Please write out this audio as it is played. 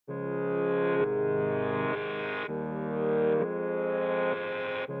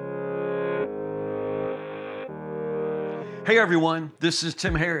Hey everyone, this is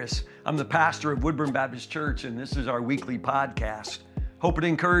Tim Harris. I'm the pastor of Woodburn Baptist Church, and this is our weekly podcast. Hope it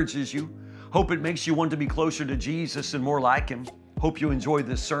encourages you. Hope it makes you want to be closer to Jesus and more like Him. Hope you enjoy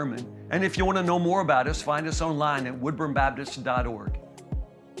this sermon. And if you want to know more about us, find us online at woodburnbaptist.org.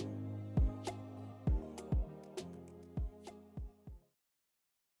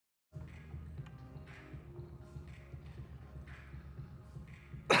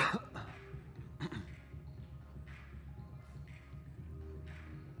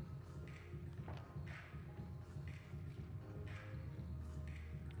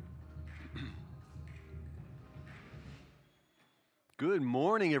 Good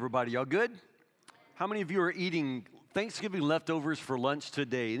morning, everybody. Y'all good? How many of you are eating Thanksgiving leftovers for lunch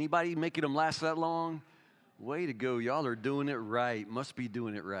today? Anybody making them last that long? Way to go. Y'all are doing it right. Must be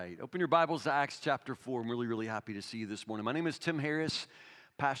doing it right. Open your Bibles to Acts chapter 4. I'm really happy to see you this morning. My name is Tim Harris,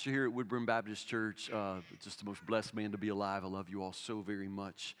 pastor here at Woodburn Baptist Church. Just the most blessed man to be alive. I love you all so very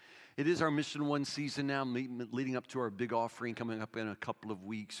much. It is our Mission One season now, leading up to our big offering coming up in a couple of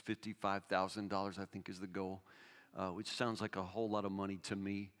weeks. $55,000, I think, is the goal. Which sounds like a whole lot of money to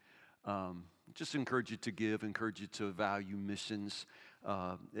me. Just encourage you to give, encourage you to value missions.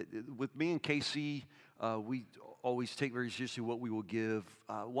 With me and Casey, we always take very seriously what we will give.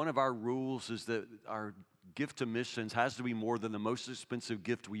 One of our rules is that our gift to missions has to be more than the most expensive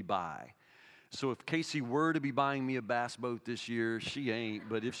gift we buy. So if Casey were to be buying me a bass boat this year, she ain't,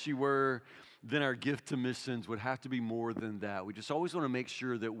 but if she were, then our gift to missions would have to be more than that. We just always want to make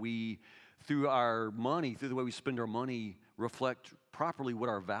sure that we, through our money, through the way we spend our money, reflect properly what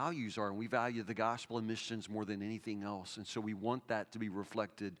our values are. And we value the gospel and missions more than anything else. And so we want that to be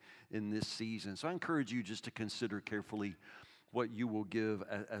reflected in this season. So I encourage you just to consider carefully what you will give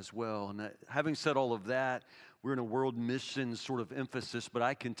as well. And having said all of that, we're in a world missions sort of emphasis, but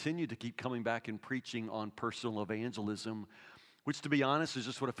I continue to keep coming back and preaching on personal evangelism, which, to be honest, is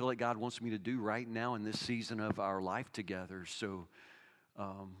just what I feel like God wants me to do right now in this season of our life together. So,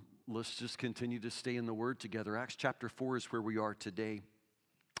 let's just continue to stay in the Word together. Acts chapter 4 is where we are today.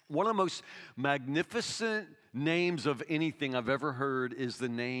 One of the most magnificent names of anything I've ever heard is the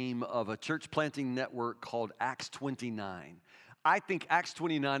name of a church planting network called Acts 29. I think Acts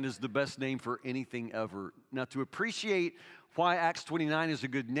 29 is the best name for anything ever. Now, to appreciate why Acts 29 is a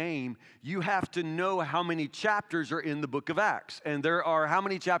good name, you have to know how many chapters are in the book of Acts. And there are how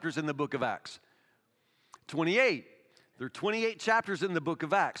many chapters in the book of Acts? 28. There are 28 chapters in the book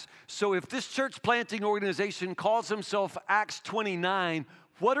of Acts. So if this church planting organization calls himself Acts 29,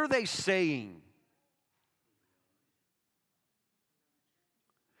 what are they saying?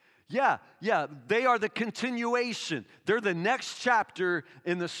 Yeah, they are the continuation. They're the next chapter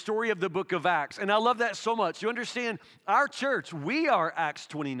in the story of the book of Acts. And I love that so much. You understand, our church, we are Acts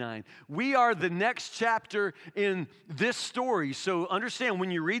 29. We are the next chapter in this story. So understand,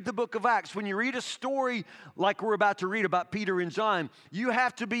 when you read the book of Acts, when you read a story like we're about to read about Peter and John, you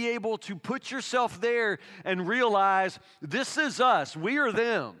have to be able to put yourself there and realize this is us. We are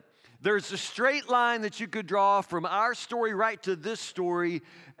them. There's a straight line that you could draw from our story right to this story,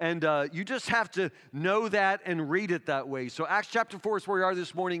 and you just have to know that and read it that way. So Acts chapter 4 is where we are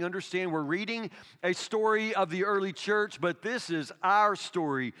this morning. Understand, we're reading a story of the early church, but this is our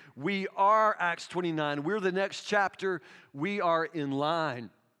story. We are Acts 29. We're the next chapter. We are in line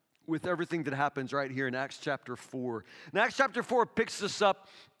with everything that happens right here in Acts chapter 4. Now, Acts chapter 4 picks us up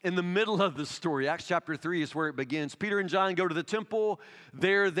in the middle of the story. Acts chapter 3 is where it begins. Peter and John go to the temple.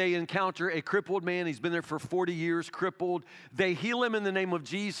 There they encounter a crippled man. He's been there for 40 years, crippled. They heal him in the name of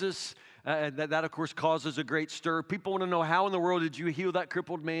Jesus. That, of course, causes a great stir. People want to know, how in the world did you heal that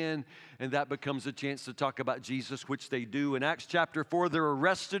crippled man? And that becomes a chance to talk about Jesus, which they do. In Acts chapter 4, they're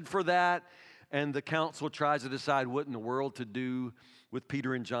arrested for that. And the council tries to decide what in the world to do with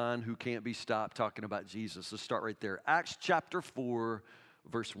Peter and John, who can't be stopped talking about Jesus. Let's start right there. Acts chapter 4,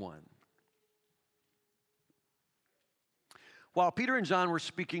 verse 1. While Peter and John were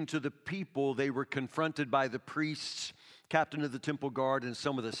speaking to the people, they were confronted by the priests, captain of the temple guard, and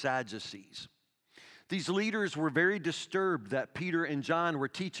some of the Sadducees. These leaders were very disturbed that Peter and John were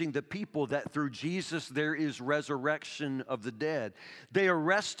teaching the people that through Jesus there is resurrection of the dead. They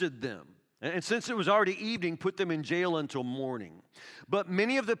arrested them, and since it was already evening, put them in jail until morning. But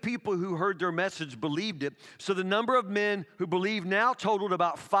many of the people who heard their message believed it. So the number of men who believed now totaled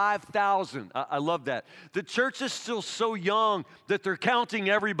about 5,000. I love that. The church is still so young that they're counting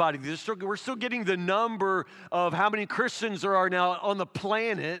everybody. We're still getting the number of how many Christians there are now on the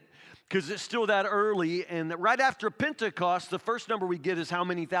planet, because it's still that early. And right after Pentecost, the first number we get is how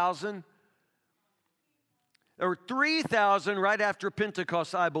many thousand? or 3,000 right after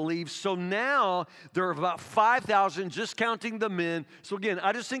Pentecost, I believe. So now there are about 5,000, just counting the men. So again,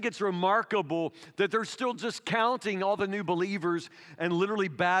 I just think it's remarkable that they're still just counting all the new believers and literally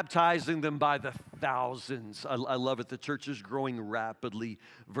baptizing them by the thousands. I love it. The church is growing rapidly.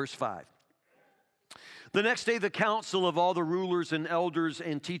 Verse 5. The next day, the council of all the rulers and elders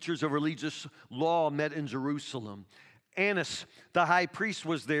and teachers of religious law met in Jerusalem. Annas, the high priest,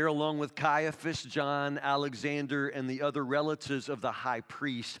 was there along with Caiaphas, John, Alexander, and the other relatives of the high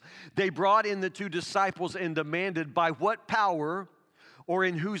priest. They brought in the 2 disciples and demanded, "By what power or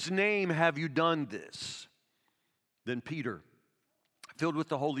in whose name have you done this?" Then Peter, filled with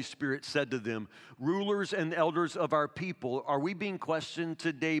the Holy Spirit, said to them, "Rulers and elders of our people, are we being questioned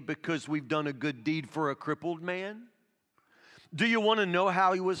today because we've done a good deed for a crippled man? Do you want to know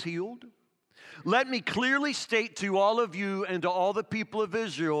how he was healed? Let me clearly state to all of you and to all the people of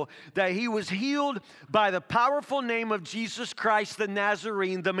Israel that he was healed by the powerful name of Jesus Christ the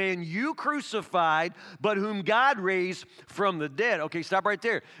Nazarene, the man you crucified, but whom God raised from the dead." Okay, stop right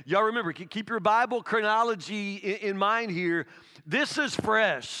there. Y'all remember, keep your Bible chronology in mind here. This is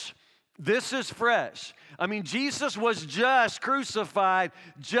fresh. This is fresh. I mean, Jesus was just crucified,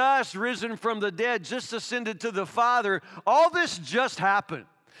 just risen from the dead, just ascended to the Father. All this just happened.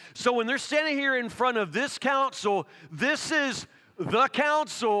 So when they're standing here in front of this council, this is the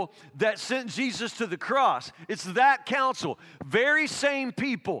council that sent Jesus to the cross. It's that council. Very same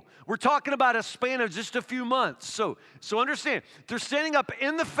people. We're talking about a span of just a few months. So understand, they're standing up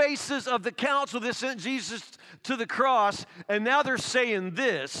in the faces of the council that sent Jesus to the cross, and now they're saying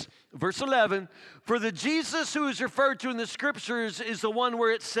this. Verse 11, "For the Jesus who is referred to in the scriptures is the one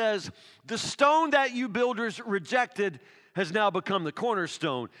where it says, 'The stone that you builders rejected has now become the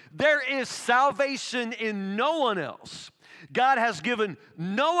cornerstone.' There is salvation in no one else. God has given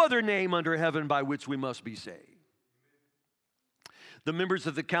no other name under heaven by which we must be saved." The members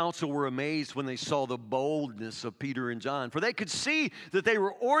of the council were amazed when they saw the boldness of Peter and John, for they could see that they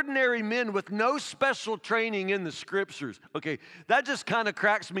were ordinary men with no special training in the scriptures. Okay, that just kind of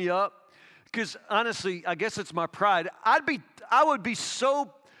cracks me up, because honestly, I guess it's my pride. I would be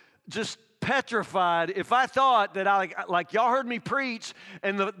so just petrified if I thought that like y'all heard me preach,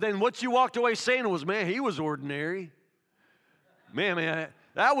 and then what you walked away saying was, "Man, he was ordinary. Man,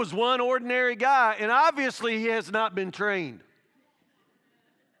 that was one ordinary guy, and obviously he has not been trained."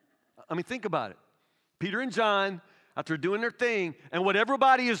 I mean, think about it. Peter and John, after doing their thing, and what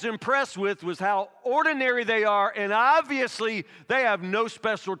everybody is impressed with was how ordinary they are, and obviously they have no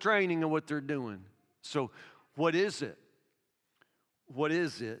special training in what they're doing. So what is it? What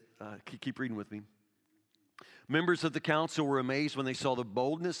is it? Keep reading with me. Members of the council were amazed when they saw the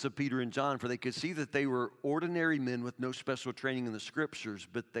boldness of Peter and John, for they could see that they were ordinary men with no special training in the scriptures,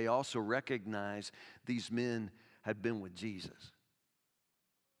 but they also recognized these men had been with Jesus.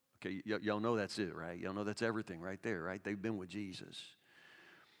 Okay, y'all know that's it, right? Y'all know that's everything right there, right? They've been with Jesus.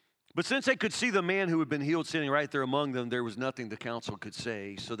 But since they could see the man who had been healed sitting right there among them, there was nothing the council could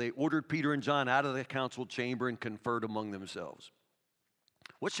say. So they ordered Peter and John out of the council chamber and conferred among themselves.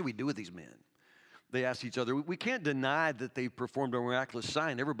 "What should we do with these men?" They asked each other. "We can't deny that they performed a miraculous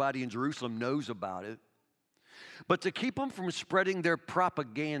sign. Everybody in Jerusalem knows about it. But to keep them from spreading their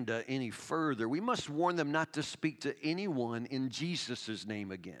propaganda any further, we must warn them not to speak to anyone in Jesus'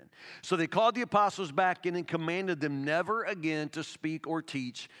 name again." So they called the apostles back in and commanded them never again to speak or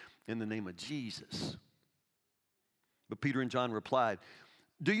teach in the name of Jesus. But Peter and John replied,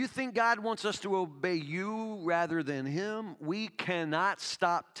 "Do you think God wants us to obey you rather than him? We cannot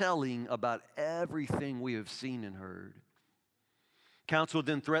stop telling about everything we have seen and heard." Council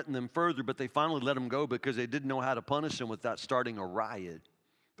then threatened them further, but they finally let them go because they didn't know how to punish them without starting a riot.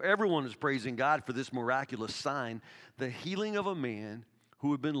 Everyone was praising God for this miraculous sign, the healing of a man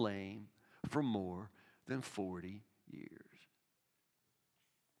who had been lame for more than 40 years.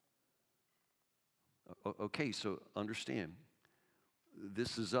 Okay, so understand.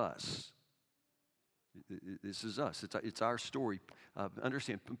 This is us. This is us. It's our story.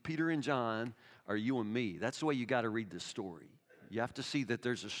 Understand, Peter and John are you and me. That's the way you got to read this story. You have to see that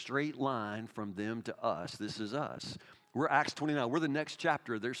there's a straight line from them to us. This is us. We're Acts 29. We're the next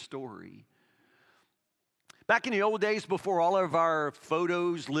chapter of their story. Back in the old days, before all of our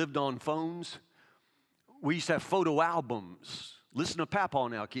photos lived on phones, we used to have photo albums. Listen to Papaw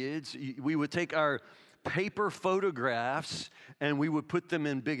now, kids. We would take our paper photographs and we would put them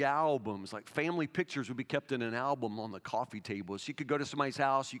in big albums. Like family pictures would be kept in an album on the coffee table. So you could go to somebody's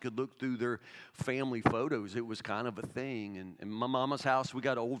house, you could look through their family photos. It was kind of a thing. And in my mama's house, we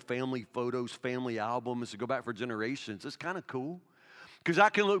got old family photos, family albums that go back for generations. It's kind of cool. Because I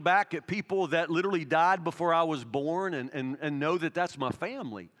can look back at people that literally died before I was born and know that that's my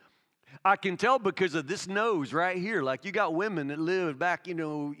family. I can tell because of this nose right here. Like you got women that lived back, in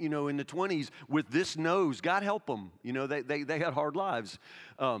the 20s with this nose. God help them. They had hard lives.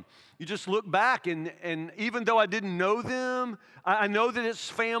 You just look back and even though I didn't know them, I know that it's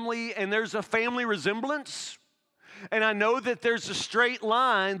family and there's a family resemblance. And I know that there's a straight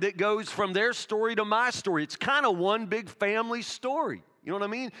line that goes from their story to my story. It's kind of one big family story. You know what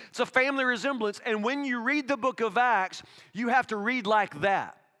I mean? It's a family resemblance. And when you read the book of Acts, you have to read like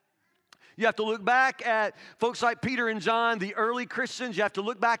that. You have to look back at folks like Peter and John, the early Christians. You have to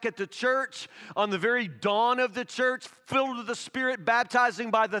look back at the church on the very dawn of the church, filled with the Spirit, baptizing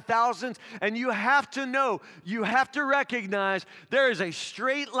by the thousands. And you have to know, you have to recognize there is a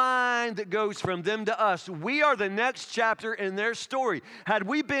straight line that goes from them to us. We are the next chapter in their story. Had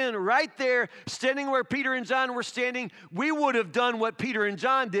we been right there, standing where Peter and John were standing, we would have done what Peter and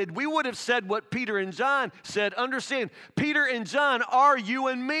John did. We would have said what Peter and John said. Understand, Peter and John are you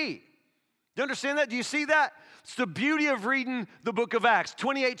and me. Do you understand that? Do you see that? It's the beauty of reading the book of Acts.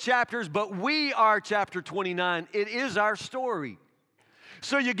 28 chapters, but we are chapter 29. It is our story.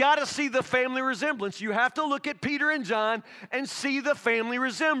 So you got to see the family resemblance. You have to look at Peter and John and see the family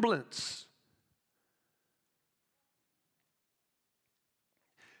resemblance.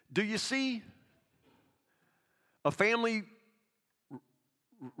 Do you see a family?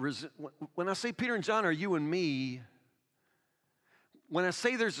 When I say Peter and John are you and me, when I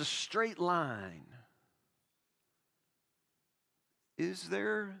say there's a straight line, is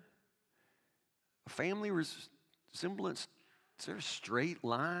there a family resemblance? Is there a straight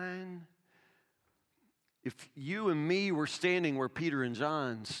line? If you and me were standing where Peter and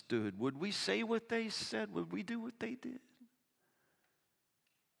John stood, would we say what they said? Would we do what they did?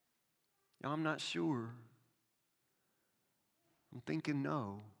 I'm not sure. I'm thinking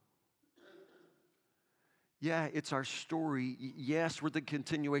no. Yeah, it's our story. Yes, we're the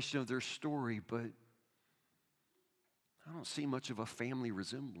continuation of their story, but I don't see much of a family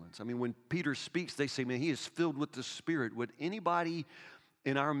resemblance. I mean, when Peter speaks, they say, man, he is filled with the Spirit. Would anybody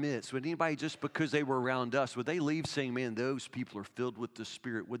in our midst, would anybody just because they were around us, would they leave saying, man, those people are filled with the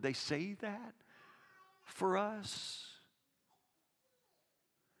Spirit? Would they say that for us?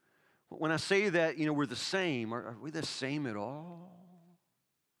 When I say that, we're the same, are we the same at all?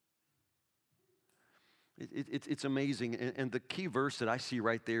 It's amazing. And the key verse that I see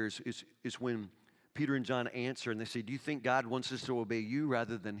right there is when Peter and John answer and they say, do you think God wants us to obey you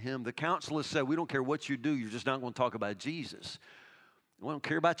rather than him? The counselors said, we don't care what you do, you're just not going to talk about Jesus. We don't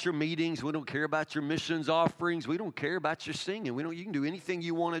care about your meetings. We don't care about your missions offerings. We don't care about your singing. You can do anything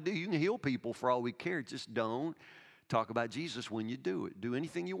you want to do. You can heal people for all we care. Just don't talk about Jesus when you do it. Do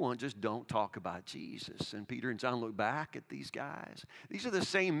anything you want, just don't talk about Jesus. And Peter and John look back at these guys. These are the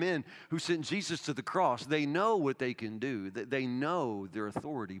same men who sent Jesus to the cross. They know what they can do. They know their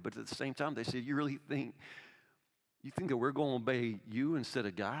authority. But at the same time, they said, you think that we're going to obey you instead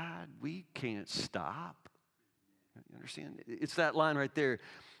of God? We can't stop. You understand? It's that line right there.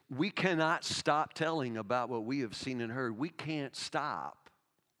 We cannot stop telling about what we have seen and heard. We can't stop.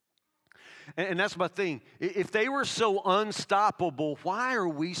 And that's my thing. If they were so unstoppable, why are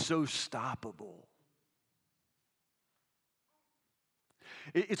we so stoppable?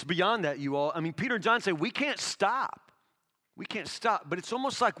 It's beyond that, you all. I mean, Peter and John say, we can't stop. We can't stop. But it's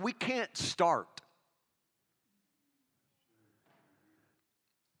almost like we can't start.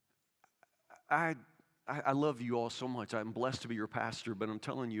 I love you all so much. I'm blessed to be your pastor, but I'm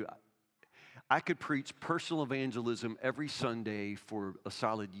telling you, I could preach personal evangelism every Sunday for a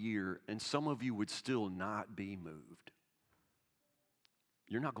solid year, and some of you would still not be moved.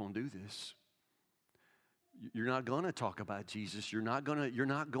 You're not going to do this. You're not going to talk about Jesus. You're not going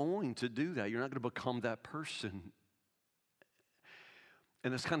to do that. You're not going to become that person.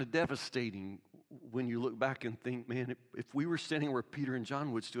 And it's kind of devastating when you look back and think, man, if we were standing where Peter and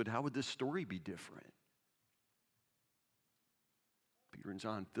John would stood, how would this story be different? Peter and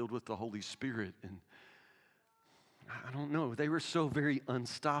John filled with the Holy Spirit, and I don't know, they were so very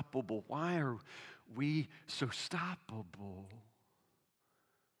unstoppable. Why are we so stoppable?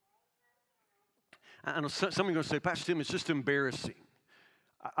 I know some of you are going to say, Pastor Tim, it's just embarrassing.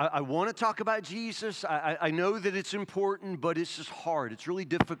 I want to talk about Jesus. I know that it's important, but it's just hard. It's really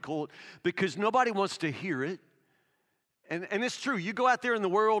difficult because nobody wants to hear it. And it's true. You go out there in the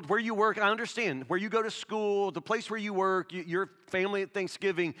world where you work, I understand, where you go to school, the place where you work, your family at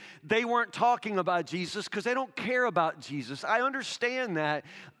Thanksgiving, they weren't talking about Jesus because they don't care about Jesus. I understand that.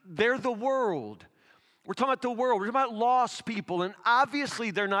 They're the world. We're talking about the world. We're talking about lost people. And obviously,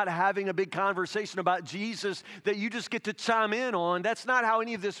 they're not having a big conversation about Jesus that you just get to chime in on. That's not how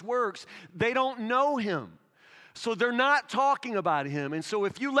any of this works. They don't know him. So they're not talking about him. And so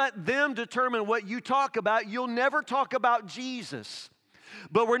if you let them determine what you talk about, you'll never talk about Jesus.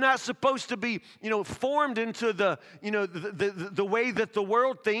 But we're not supposed to be, formed into the way that the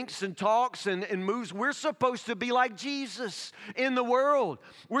world thinks and talks and moves. We're supposed to be like Jesus in the world.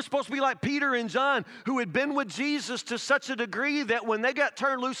 We're supposed to be like Peter and John, who had been with Jesus to such a degree that when they got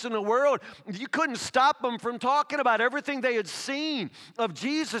turned loose in the world, you couldn't stop them from talking about everything they had seen of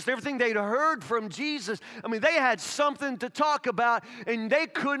Jesus, everything they'd heard from Jesus. I mean, they had something to talk about, and they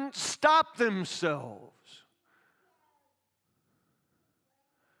couldn't stop themselves.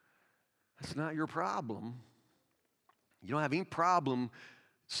 That's not your problem. You don't have any problem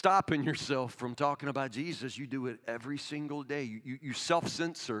stopping yourself from talking about Jesus. You do it every single day. You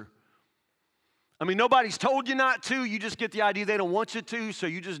self-censor. I mean, nobody's told you not to. You just get the idea they don't want you to, so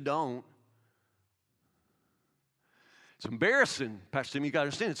you just don't. It's embarrassing, Pastor Tim. You got to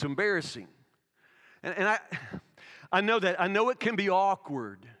understand, it's embarrassing. And I know that. I know it can be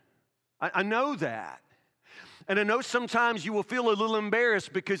awkward. I know that. And I know sometimes you will feel a little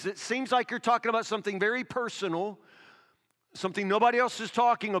embarrassed because it seems like you're talking about something very personal, something nobody else is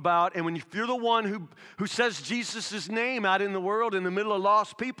talking about. And when you're the one who says Jesus' name out in the world in the middle of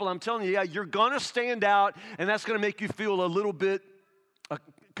lost people, I'm telling you, yeah, you're going to stand out, and that's going to make you feel a little bit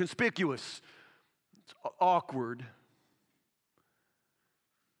conspicuous. It's awkward.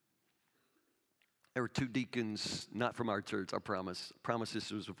 There were two deacons, not from our church, I promise. I promise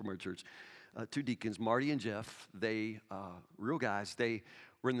this was from our church. Two deacons, Marty and Jeff, they, real guys, they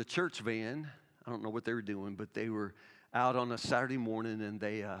were in the church van. I don't know what they were doing, but they were out on a Saturday morning and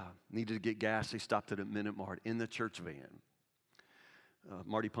they needed to get gas. They stopped at a Minute Mart in the church van.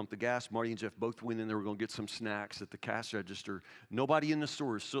 Marty pumped the gas. Marty and Jeff both went in. They were going to get some snacks at the cash register. Nobody in the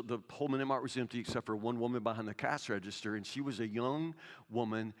store. So the whole Minute Mart was empty except for one woman behind the cash register, and she was a young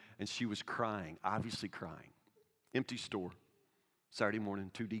woman, and she was crying, obviously crying. Empty store. Saturday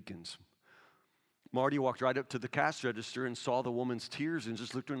morning, two deacons. Marty walked right up to the cash register and saw the woman's tears and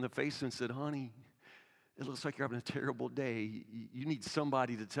just looked her in the face and said, "Honey, it looks like you're having a terrible day. You need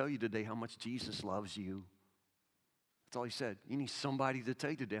somebody to tell you today how much Jesus loves you." That's all he said. You need somebody to tell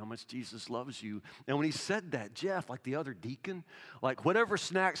you today how much Jesus loves you. And when he said that, Jeff, like the other deacon, like whatever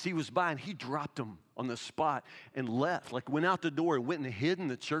snacks he was buying, he dropped them on the spot and left, like went out the door and went and hid in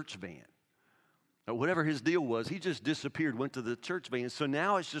the church van. Whatever his deal was, he just disappeared, went to the church van. So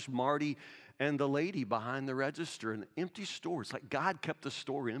now it's just Marty and the lady behind the register, an empty store. It's like God kept the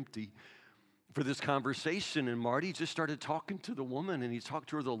store empty for this conversation. And Marty just started talking to the woman, and he talked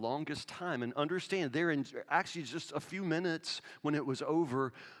to her the longest time. And understand, there in actually just a few minutes when it was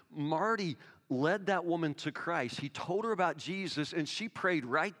over, Marty led that woman to Christ. He told her about Jesus, and she prayed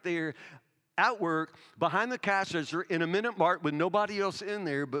right there at work, behind the cash register, in a Minute Mart with nobody else in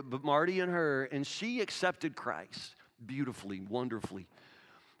there but Marty and her, and she accepted Christ beautifully, wonderfully.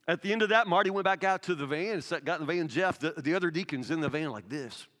 At the end of that, Marty went back out to the van, got in the van. Jeff, the other deacon's in the van like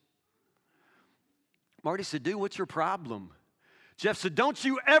this. Marty said, "Dude, what's your problem?" Jeff said, "Don't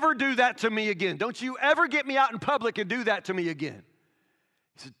you ever do that to me again. Don't you ever get me out in public and do that to me again."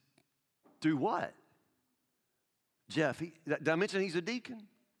 He said, "Do what?" Jeff, did I mention he's a deacon?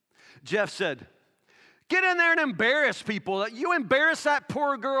 Jeff said, "Get in there and embarrass people. You embarrass that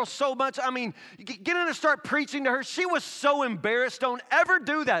poor girl so much. I mean, get in and start preaching to her. She was so embarrassed. Don't ever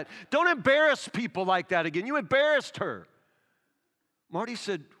do that. Don't embarrass people like that again. You embarrassed her." Marty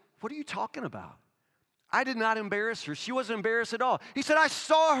said, "What are you talking about? I did not embarrass her. She wasn't embarrassed at all." He said, "I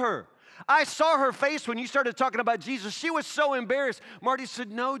saw her. I saw her face when you started talking about Jesus. She was so embarrassed." Marty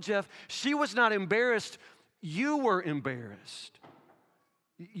said, "No, Jeff, she was not embarrassed. You were embarrassed.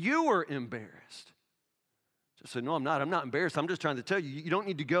 You were embarrassed." I said, "No, I'm not. I'm not embarrassed. I'm just trying to tell you, you don't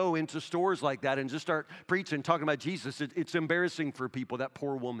need to go into stores like that and just start preaching, talking about Jesus. It's embarrassing for people," that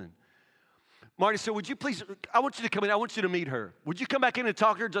poor woman. Marty said, "Would you please, I want you to come in. I want you to meet her. Would you come back in and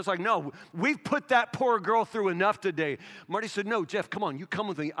talk to her?" Just like, "No, we've put that poor girl through enough today." Marty said, "No, Jeff, come on. You come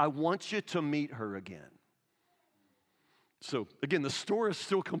with me. I want you to meet her again." So, again, the store is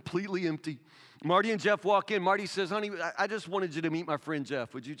still completely empty. Marty and Jeff walk in. Marty says, "Honey, I just wanted you to meet my friend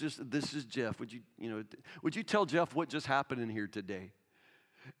Jeff. Would you this is Jeff. Would you tell Jeff what just happened in here today?"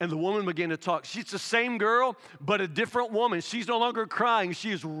 And the woman began to talk. She's the same girl, but a different woman. She's no longer crying.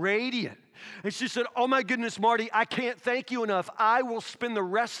 She is radiant. And she said, "Oh my goodness, Marty, I can't thank you enough. I will spend the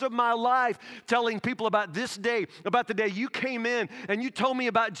rest of my life telling people about this day, about the day you came in and you told me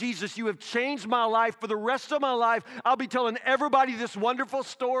about Jesus. You have changed my life. For the rest of my life, I'll be telling everybody this wonderful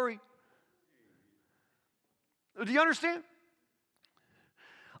story." Do you understand?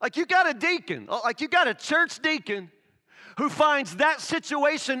 Like you got a deacon, like you got a church deacon who finds that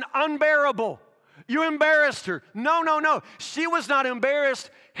situation unbearable. You embarrassed her. No, no, no. She was not embarrassed.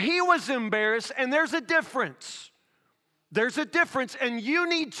 He was embarrassed, and there's a difference. There's a difference, and you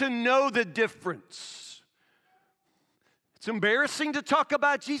need to know the difference. It's embarrassing to talk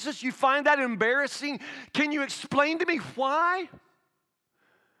about Jesus. You find that embarrassing. Can you explain to me why?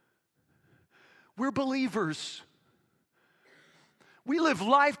 We're believers. We live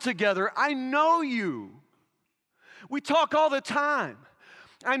life together. I know you. We talk all the time.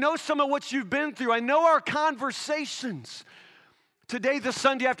 I know some of what you've been through. I know our conversations. Today, the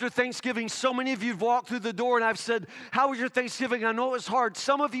Sunday after Thanksgiving, so many of you have walked through the door and I've said, how was your Thanksgiving? I know it was hard.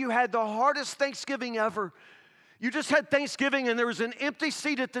 Some of you had the hardest Thanksgiving ever. You just had Thanksgiving and there was an empty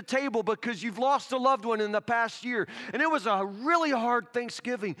seat at the table because you've lost a loved one in the past year. And it was a really hard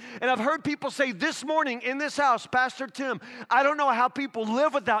Thanksgiving. And I've heard people say this morning in this house, Pastor Tim, I don't know how people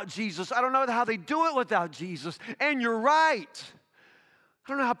live without Jesus. I don't know how they do it without Jesus. And you're right. I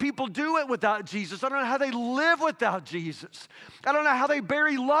don't know how people do it without Jesus. I don't know how they live without Jesus. I don't know how they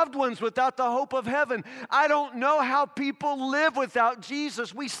bury loved ones without the hope of heaven. I don't know how people live without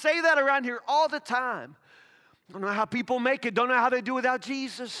Jesus. We say that around here all the time. Don't know how people make it. Don't know how they do without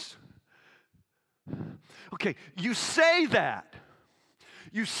Jesus. Okay, you say that.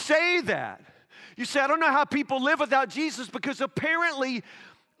 You say that. You say, I don't know how people live without Jesus because apparently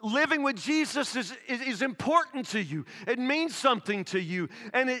living with Jesus is important to you. It means something to you.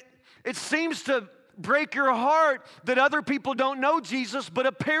 And it seems to break your heart that other people don't know Jesus, but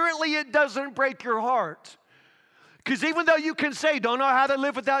apparently it doesn't break your heart. Because even though you can say, don't know how to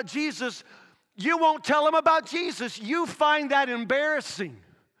live without Jesus, you won't tell them about Jesus. You find that embarrassing.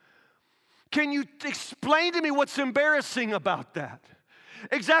 Can you explain to me what's embarrassing about that?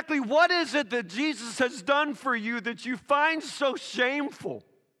 Exactly what is it that Jesus has done for you that you find so shameful?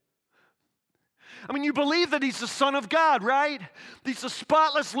 I mean, you believe that He's the Son of God, right? He's the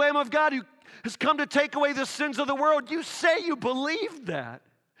spotless Lamb of God who has come to take away the sins of the world. You say you believe that.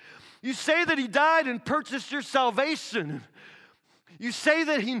 You say that He died and purchased your salvation. You say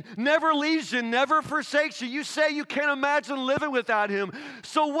that He never leaves you, never forsakes you. You say you can't imagine living without Him.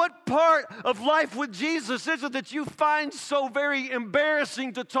 So what part of life with Jesus is it that you find so very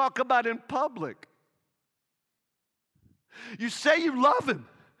embarrassing to talk about in public? You say you love Him.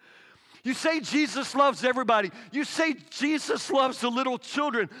 You say Jesus loves everybody. You say Jesus loves the little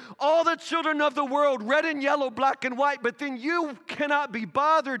children, all the children of the world, red and yellow, black and white, but then you cannot be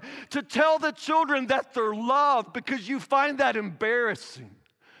bothered to tell the children that they're loved because you find that embarrassing.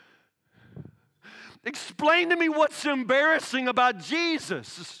 Explain to me what's embarrassing about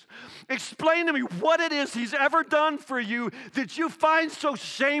Jesus. Explain to me what it is He's ever done for you that you find so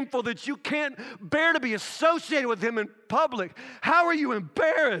shameful that you can't bear to be associated with Him in public. How are you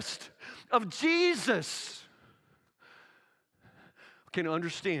embarrassed of Jesus? Okay, now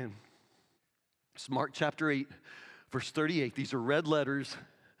understand. It's Mark chapter 8, verse 38. These are red letters.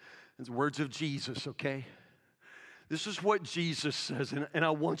 It's words of Jesus, okay? This is what Jesus says, and I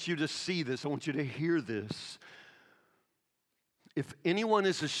want you to see this. I want you to hear this. If anyone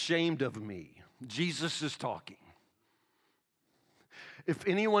is ashamed of me, Jesus is talking. If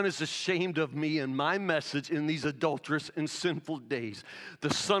anyone is ashamed of me and my message in these adulterous and sinful days,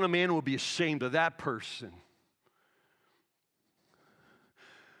 the Son of Man will be ashamed of that person.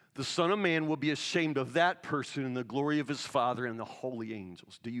 The Son of Man will be ashamed of that person in the glory of His Father and the holy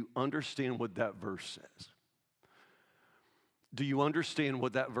angels. Do you understand what that verse says? Do you understand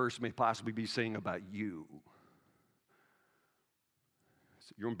what that verse may possibly be saying about you?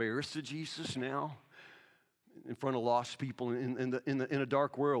 So you're embarrassed of Jesus now in front of lost people in a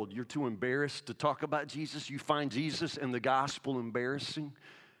dark world. You're too embarrassed to talk about Jesus. You find Jesus and the gospel embarrassing.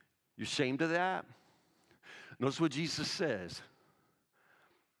 You're ashamed of that. Notice what Jesus says.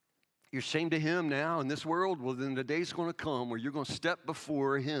 You're ashamed of Him now in this world? Well, then the day's going to come where you're going to step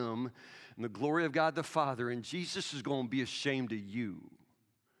before Him in the glory of God the Father, and Jesus is going to be ashamed of you.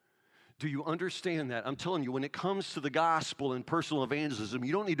 Do you understand that? I'm telling you, when it comes to the gospel and personal evangelism,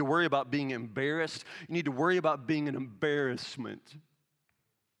 you don't need to worry about being embarrassed. You need to worry about being an embarrassment.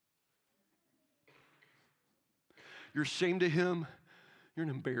 You're ashamed of Him, you're an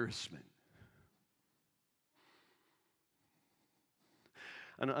embarrassment.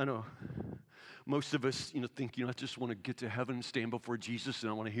 I know most of us, think, I just want to get to heaven and stand before Jesus, and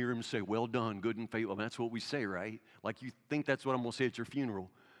I want to hear Him say, well done, good and faithful. That's what we say, right? Like you think that's what I'm going to say at your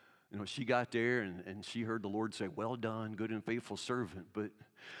funeral. She got there and she heard the Lord say, well done, good and faithful servant.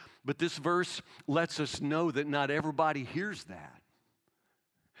 But this verse lets us know that not everybody hears that.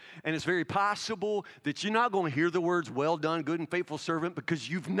 And it's very possible that you're not going to hear the words, well done, good and faithful servant, because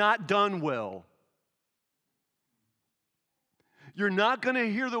you've not done well. You're not going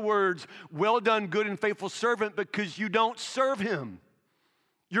to hear the words, well done, good and faithful servant, because you don't serve him.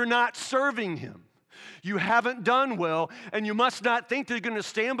 You're not serving him. You haven't done well, and you must not think that you're going to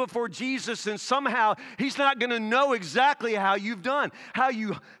stand before Jesus and somehow he's not going to know exactly how you've done, how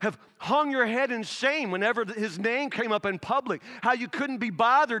you have hung your head in shame whenever his name came up in public, how you couldn't be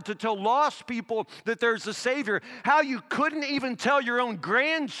bothered to tell lost people that there's a Savior, how you couldn't even tell your own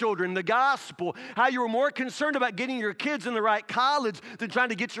grandchildren the gospel, how you were more concerned about getting your kids in the right college than trying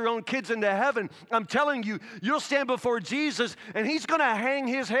to get your own kids into heaven. I'm telling you, you'll stand before Jesus and he's going to hang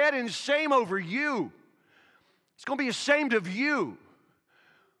his head in shame over you. He's going to be ashamed of you.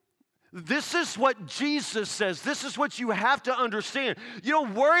 This is what Jesus says. This is what you have to understand. You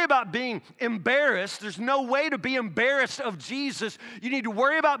don't worry about being embarrassed. There's no way to be embarrassed of Jesus. You need to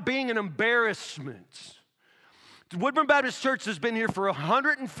worry about being an embarrassment. The Woodburn Baptist Church has been here for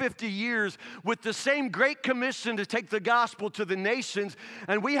 150 years with the same great commission to take the gospel to the nations,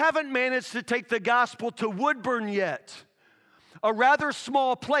 and we haven't managed to take the gospel to Woodburn yet. A rather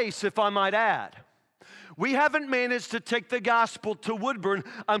small place, if I might add. We haven't managed to take the gospel to Woodburn.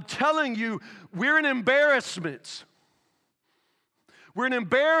 I'm telling you, we're an embarrassment. We're an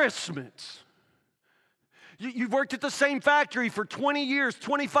embarrassment. You've worked at the same factory for 20 years,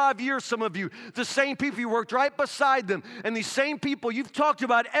 25 years, some of you. The same people, you worked right beside them. And these same people, you've talked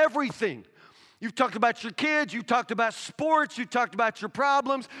about everything. You've talked about your kids, you've talked about sports, you've talked about your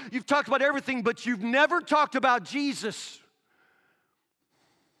problems, you've talked about everything, but you've never talked about Jesus.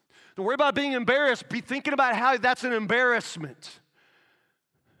 Don't worry about being embarrassed. Be thinking about how that's an embarrassment.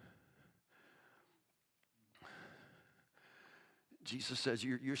 Jesus says,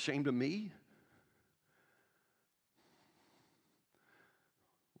 you're ashamed of me?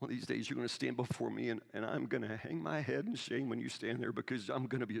 One of these days you're going to stand before me and I'm going to hang my head in shame when you stand there because I'm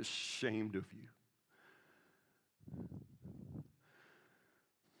going to be ashamed of you.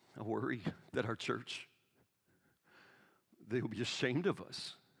 I worry that our church, they will be ashamed of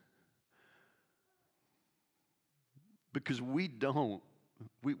us. Because we don't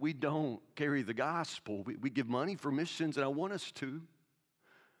carry the gospel. We give money for missions, and I want us to.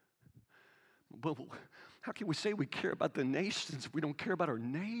 But how can we say we care about the nations if we don't care about our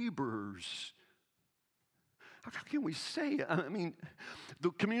neighbors? How can we say it? I mean,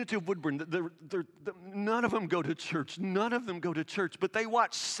 the community of Woodburn, none of them go to church. None of them go to church. But they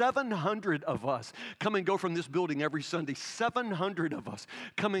watch 700 of us come and go from this building every Sunday. 700 of us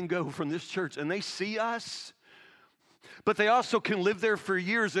come and go from this church. And they see us. But they also can live there for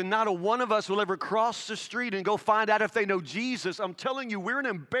years, and not a one of us will ever cross the street and go find out if they know Jesus. I'm telling you, we're an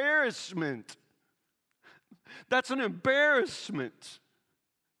embarrassment. That's an embarrassment.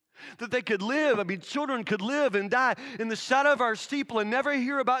 That they could live, children could live and die in the shadow of our steeple and never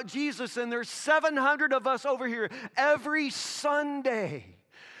hear about Jesus. And there's 700 of us over here every Sunday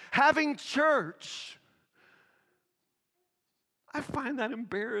having church. I find that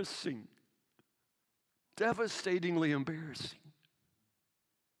embarrassing. Devastatingly embarrassing.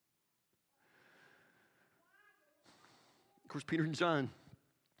 Of course, Peter and John,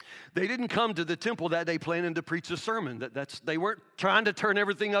 they didn't come to the temple that day planning to preach a sermon. They weren't trying to turn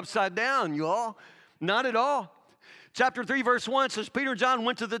everything upside down, you all. Not at all. Chapter 3, verse 1 says, Peter and John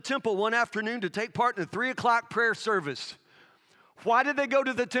went to the temple one afternoon to take part in the 3 o'clock prayer service. Why did they go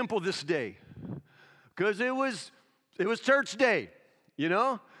to the temple this day? Because it was church day, you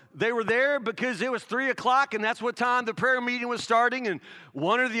know. They were there because it was 3 o'clock, and that's what time the prayer meeting was starting. And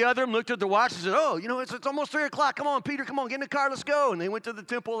one or the other of them looked at the watch and said, oh, it's almost 3 o'clock. Come on, Peter, come on, get in the car, let's go. And they went to the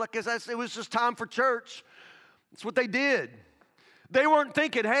temple like it was just time for church. That's what they did. They weren't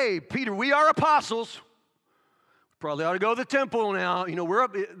thinking, hey, Peter, we are apostles. Probably ought to go to the temple now. We're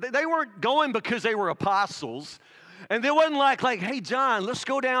up. They weren't going because they were apostles. And it wasn't like, hey, John, let's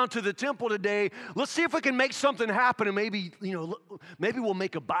go down to the temple today. Let's see if we can make something happen, and maybe we'll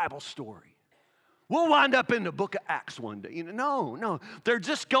make a Bible story. We'll wind up in the book of Acts one day. No. They're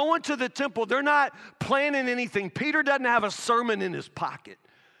just going to the temple. They're not planning anything. Peter doesn't have a sermon in his pocket.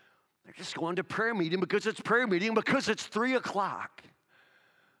 They're just going to prayer meeting because it's prayer meeting, because it's 3 o'clock.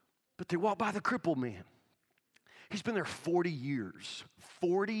 But they walk by the crippled man. He's been there 40 years.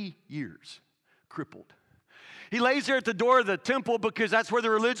 40 years, crippled. He lays there at the door of the temple because that's where the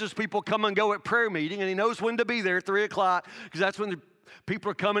religious people come and go at prayer meeting, and he knows when to be there at 3 o'clock because that's when the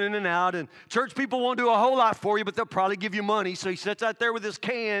people are coming in and out. And church people won't do a whole lot for you, but they'll probably give you money. So he sits out there with his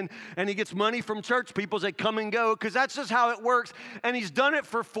can, and he gets money from church people as they come and go because that's just how it works. And he's done it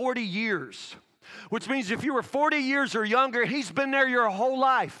for 40 years. which means if you were 40 years or younger, he's been there your whole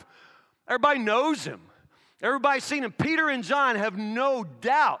life. Everybody knows him. Everybody's seen him. Peter and John have no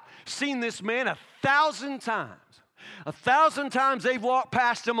doubt seen this man 1,000 times. 1,000 times they've walked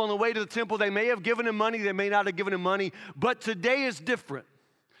past him on the way to the temple. They may have given him money. They may not have given him money. But today is different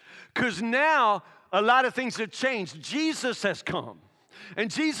because now a lot of things have changed. Jesus has come.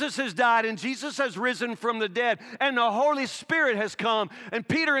 And Jesus has died, and Jesus has risen from the dead, and the Holy Spirit has come. And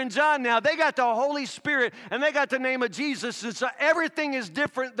Peter and John now, they got the Holy Spirit, and they got the name of Jesus. And so everything is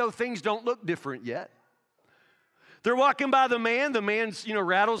different, though things don't look different yet. They're walking by the man. The man's,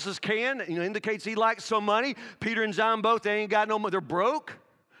 rattles his can, indicates he likes some money. Peter and John both, they ain't got no money. They're broke.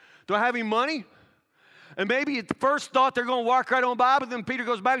 Don't have any money. And maybe at first thought they're going to walk right on by, but then Peter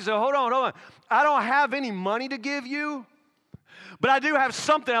goes back and says, hold on. I don't have any money to give you. But I do have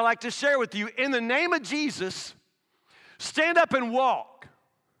something I'd like to share with you. In the name of Jesus, stand up and walk.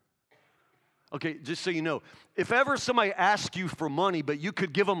 Okay, just so you know, if ever somebody asks you for money, but you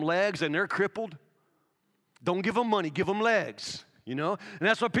could give them legs and they're crippled, don't give them money, give them legs, And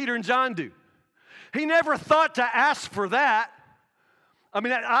that's what Peter and John do. He never thought to ask for that. I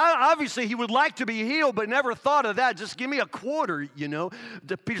mean, obviously he would like to be healed, but never thought of that. Just give me a quarter,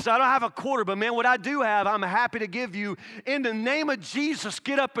 Peter said, I don't have a quarter, but man, what I do have, I'm happy to give you. In the name of Jesus,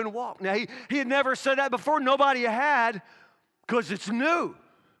 get up and walk. Now, he had never said that before. Nobody had, because it's new.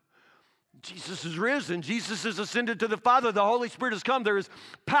 Jesus is risen. Jesus is ascended to the Father. The Holy Spirit has come. There is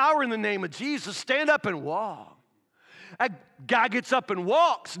power in the name of Jesus. Stand up and walk. That guy gets up and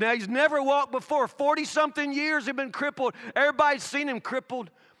walks. Now, he's never walked before. 40-something years he's been crippled. Everybody's seen him crippled.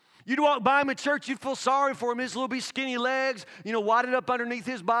 You'd walk by him at church, you'd feel sorry for him. His little bitty skinny legs, wadded up underneath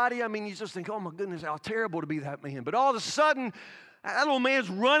his body. I mean, you just think, oh, my goodness, how terrible to be that man. But all of a sudden, that little man's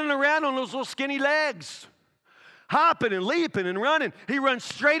running around on those little skinny legs, hopping and leaping and running. He runs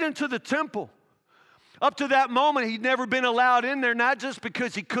straight into the temple. Up to that moment, he'd never been allowed in there, not just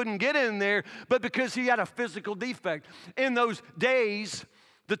because he couldn't get in there, but because he had a physical defect. In those days,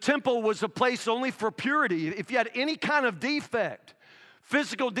 the temple was a place only for purity. If you had any kind of defect,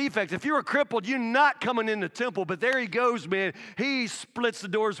 physical defect, if you were crippled, you're not coming in the temple. But there he goes, man. He splits the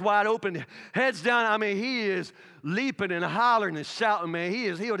doors wide open, heads down. I mean, he is leaping and hollering and shouting, man. He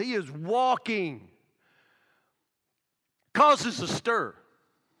is healed. He is walking. Causes a stir.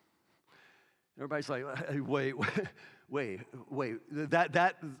 Everybody's like, hey, wait.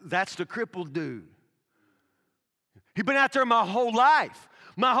 That's the crippled dude. He's been out there my whole life.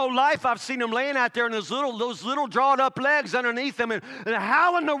 My whole life I've seen him laying out there in those little drawn up legs underneath him. And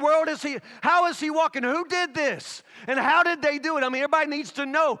how in the world how is he walking? Who did this? And how did they do it? I mean, everybody needs to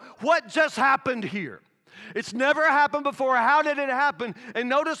know what just happened here. It's never happened before. How did it happen? And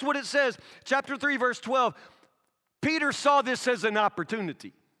notice what it says, chapter 3, verse 12. Peter saw this as an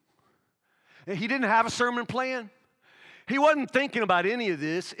opportunity. He didn't have a sermon plan. He wasn't thinking about any of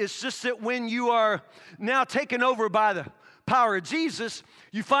this. It's just that when you are now taken over by the power of Jesus,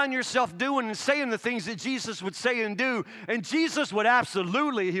 you find yourself doing and saying the things that Jesus would say and do, and Jesus would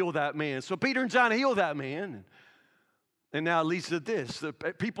absolutely heal that man. So Peter and John healed that man. And now it leads to this. The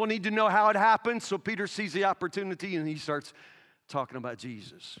people need to know how it happened, so Peter sees the opportunity and he starts talking about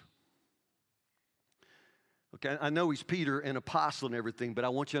Jesus. Okay, I know he's Peter, an apostle and everything, but I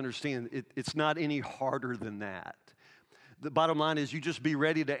want you to understand it's not any harder than that. The bottom line is you just be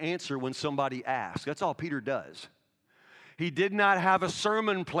ready to answer when somebody asks. That's all Peter does. He did not have a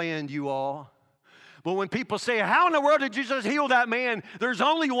sermon planned, you all. But when people say, how in the world did Jesus heal that man? There's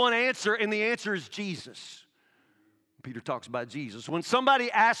only one answer, and the answer is Jesus. Peter talks about Jesus. When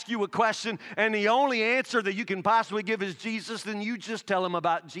somebody asks you a question and the only answer that you can possibly give is Jesus, then you just tell them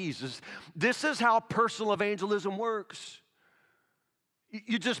about Jesus. This is how personal evangelism works.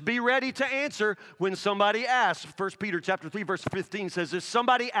 You just be ready to answer when somebody asks. 1 Peter chapter 3, verse 15 says, if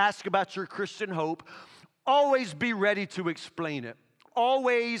somebody asks about your Christian hope, always be ready to explain it.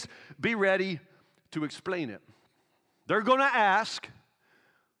 Always be ready to explain it. They're going to ask.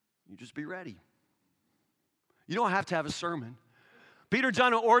 You just be ready. You don't have to have a sermon. Peter and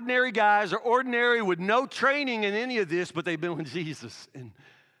John are ordinary guys, are ordinary with no training in any of this, but they've been with Jesus. And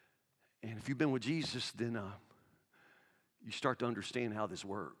if you've been with Jesus, then you start to understand how this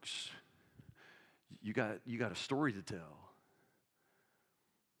works. You got a story to tell.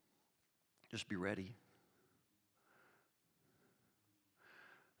 Just be ready.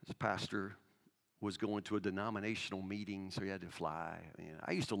 This pastor was going to a denominational meeting, so he had to fly.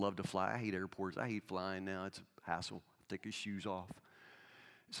 I used to love to fly. I hate airports. I hate flying now. It's a hassle. Take his shoes off.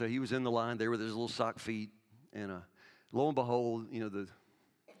 So he was in the line there with his little sock feet, and lo and behold, the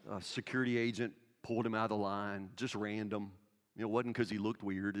security agent pulled him out of the line, just random. It wasn't because he looked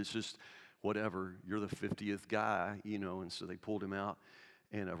weird. It's just whatever, you're the 50th guy, and so they pulled him out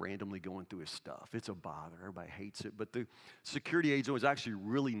and randomly going through his stuff. It's a bother. Everybody hates it. But the security agent was actually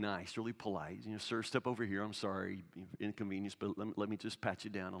really nice, really polite. Sir, step over here. I'm sorry, inconvenience, but let me just pat you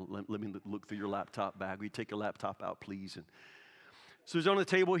down. Let me look through your laptop bag. Will you take your laptop out, please? And so it was on the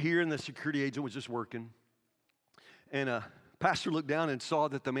table here, and the security agent was just working. And pastor looked down and saw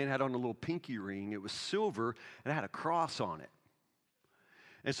that the man had on a little pinky ring. It was silver, and it had a cross on it.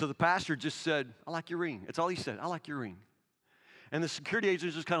 And so the pastor just said, I like your ring. That's all he said. I like your ring. And the security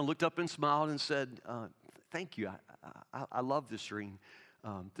agent just kind of looked up and smiled and said, thank you. I love this ring.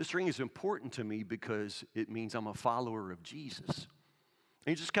 This ring is important to me because it means I'm a follower of Jesus. And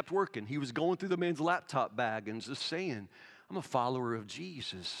he just kept working. He was going through the man's laptop bag and just saying, I'm a follower of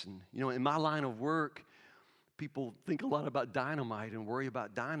Jesus. And, in my line of work, people think a lot about dynamite and worry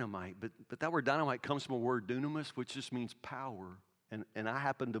about dynamite. But that word dynamite comes from a word dunamis, which just means power. And I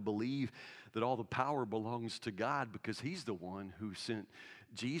happen to believe that all the power belongs to God because he's the one who sent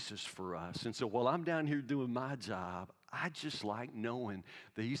Jesus for us. And so while I'm down here doing my job, I just like knowing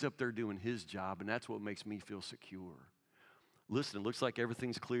that he's up there doing his job, and that's what makes me feel secure. Listen, it looks like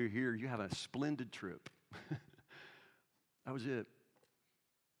everything's clear here. You have a splendid trip. That was it.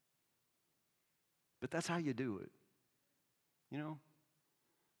 But that's how you do it,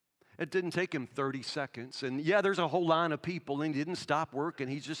 It didn't take him 30 seconds. And yeah, there's a whole line of people, and he didn't stop working.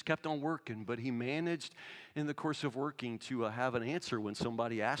 He just kept on working. But he managed in the course of working to have an answer when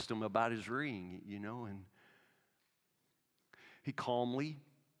somebody asked him about his ring, And he calmly,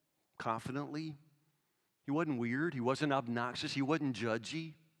 confidently, he wasn't weird. He wasn't obnoxious. He wasn't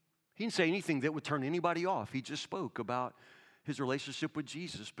judgy. He didn't say anything that would turn anybody off. He just spoke about his relationship with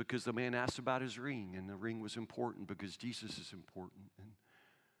Jesus because the man asked about his ring, and the ring was important because Jesus is important. And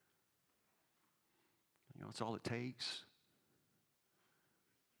that's all it takes.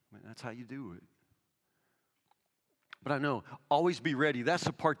 That's how you do it. But I know, always be ready. That's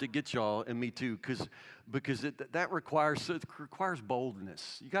the part that gets y'all and me too, because that requires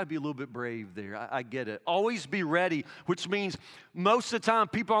boldness. You got to be a little bit brave there. I get it. Always be ready, which means most of the time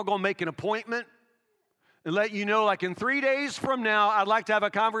people aren't going to make an appointment and let you know, like in 3 days from now, I'd like to have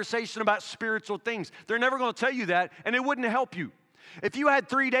a conversation about spiritual things. They're never going to tell you that, and it wouldn't help you. If you had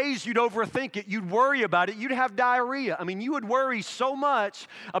 3 days, you'd overthink it, you'd worry about it, you'd have diarrhea. You would worry so much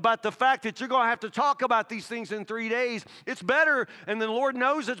about the fact that you're going to have to talk about these things in 3 days. It's better, and the Lord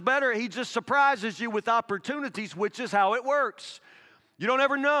knows it's better. He just surprises you with opportunities, which is how it works. You don't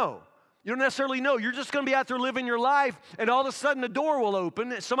ever know. You don't necessarily know. You're just going to be out there living your life, and all of a sudden the door will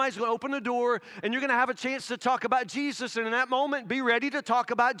open. Somebody's going to open the door, and you're going to have a chance to talk about Jesus. And in that moment, be ready to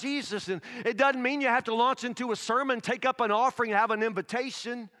talk about Jesus. And it doesn't mean you have to launch into a sermon, take up an offering, have an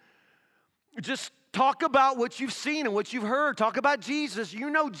invitation. Just talk about what you've seen and what you've heard. Talk about Jesus.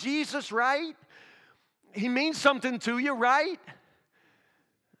 You know Jesus, right? He means something to you, right?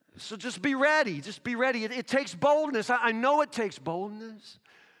 So just be ready. Just be ready. It takes boldness. I know it takes boldness.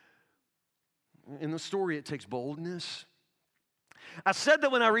 In the story, it takes boldness. I said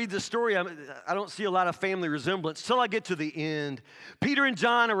that when I read this story, I don't see a lot of family resemblance till I get to the end. Peter and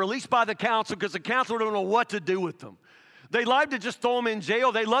John are released by the council because the council don't know what to do with them. They love to just throw them in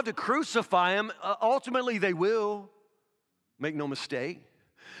jail. They love to crucify them. Ultimately, they will. Make no mistake.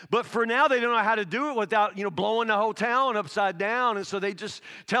 But for now, they don't know how to do it without, blowing the whole town upside down. And so they just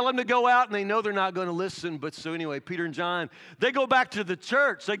tell them to go out, and they know they're not going to listen. But so anyway, Peter and John, they go back to the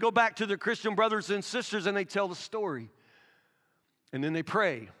church. They go back to their Christian brothers and sisters, and they tell the story. And then they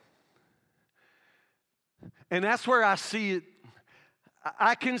pray. And that's where I see it.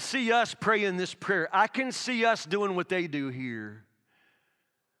 I can see us praying this prayer. I can see us doing what they do here.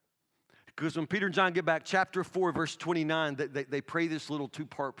 Because when Peter and John get back, chapter 4, verse 29, they pray this little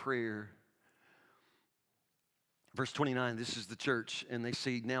two-part prayer. Verse 29, this is the church, and they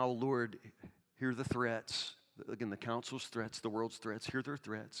say, now, Lord, hear the threats. Again, the council's threats, the world's threats, hear their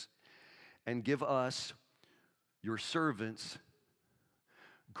threats. And give us, your servants,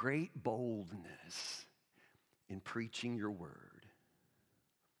 great boldness in preaching your word.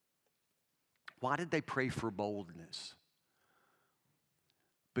 Why did they pray for boldness?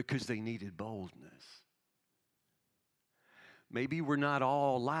 Because they needed boldness. Maybe we're not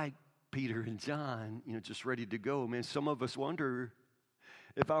all like Peter and John, just ready to go. Man, some of us wonder,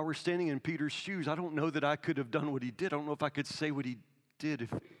 if I were standing in Peter's shoes, I don't know that I could have done what he did. I don't know if I could say what he did.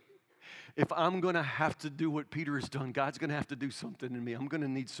 If I'm going to have to do what Peter has done, God's going to have to do something in me. I'm going to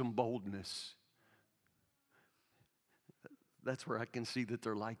need some boldness. That's where I can see that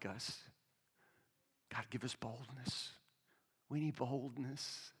they're like us. God, give us boldness. We need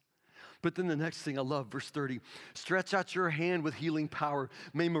boldness. But then the next thing I love, verse 30, stretch out your hand with healing power.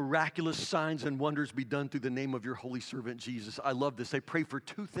 May miraculous signs and wonders be done through the name of your holy servant Jesus. I love this. They pray for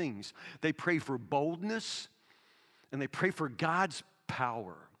two things. They pray for boldness and they pray for God's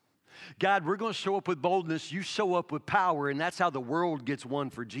power. God, we're going to show up with boldness. You show up with power, and that's how the world gets won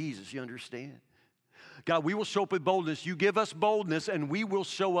for Jesus. You understand? God, we will show up with boldness. You give us boldness, and we will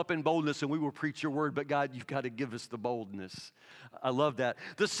show up in boldness, and we will preach your word. But God, you've got to give us the boldness. I love that.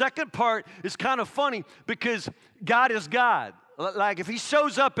 The second part is kind of funny because God is God. Like if he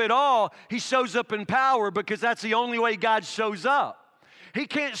shows up at all, he shows up in power because that's the only way God shows up. He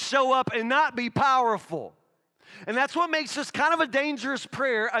can't show up and not be powerful. And that's what makes this kind of a dangerous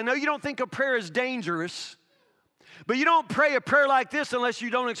prayer. I know you don't think a prayer is dangerous, but you don't pray a prayer like this unless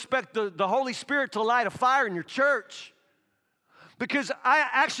you don't expect the Holy Spirit to light a fire in your church. Because I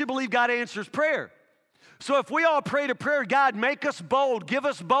actually believe God answers prayer. So if we all prayed a prayer, God, make us bold, give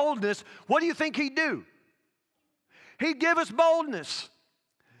us boldness, what do you think he'd do? He'd give us boldness.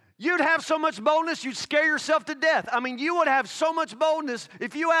 You'd have so much boldness, you'd scare yourself to death. I mean, you would have so much boldness.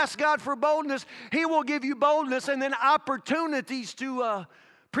 If you ask God for boldness, he will give you boldness and then opportunities to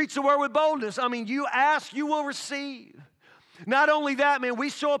preach the word with boldness. I mean, you ask, you will receive. Not only that, man, we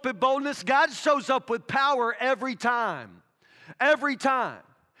show up with boldness. God shows up with power every time. Every time.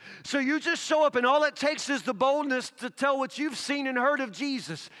 So you just show up, and all it takes is the boldness to tell what you've seen and heard of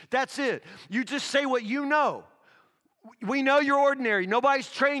Jesus. That's it. You just say what you know. We know you're ordinary. Nobody's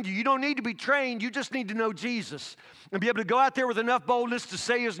trained you. You don't need to be trained. You just need to know Jesus and be able to go out there with enough boldness to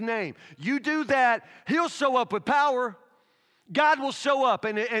say his name. You do that, he'll show up with power. God will show up,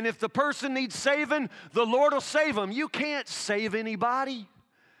 and if the person needs saving, the Lord will save them. You can't save anybody.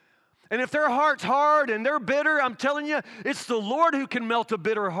 And if their heart's hard and they're bitter, I'm telling you, it's the Lord who can melt a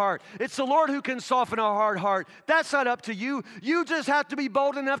bitter heart. It's the Lord who can soften a hard heart. That's not up to you. You just have to be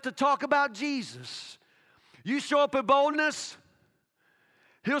bold enough to talk about Jesus. You show up with boldness,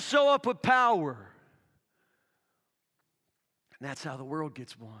 he'll show up with power. And that's how the world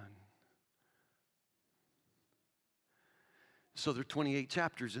gets won. So there are 28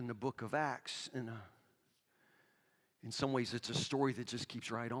 chapters in the book of Acts. And in some ways, it's a story that just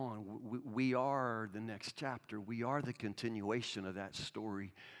keeps right on. We are the next chapter. We are the continuation of that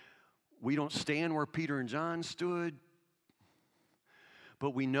story. We don't stand where Peter and John stood.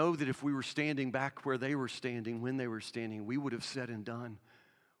 But we know that if we were standing back where they were standing, when they were standing, we would have said and done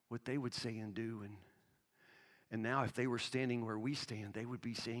what they would say and do. And now if they were standing where we stand, they would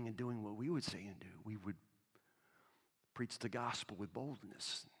be saying and doing what we would say and do. We would preach the gospel with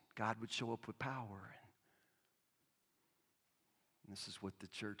boldness. God would show up with power. And this is what the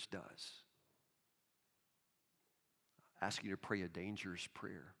church does. I ask you to pray a dangerous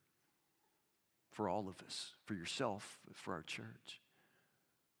prayer for all of us, for yourself, for our church.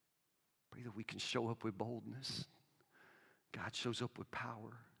 Pray that we can show up with boldness. God shows up with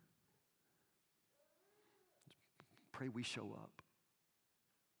power. Pray we show up.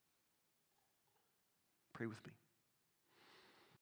 Pray with me.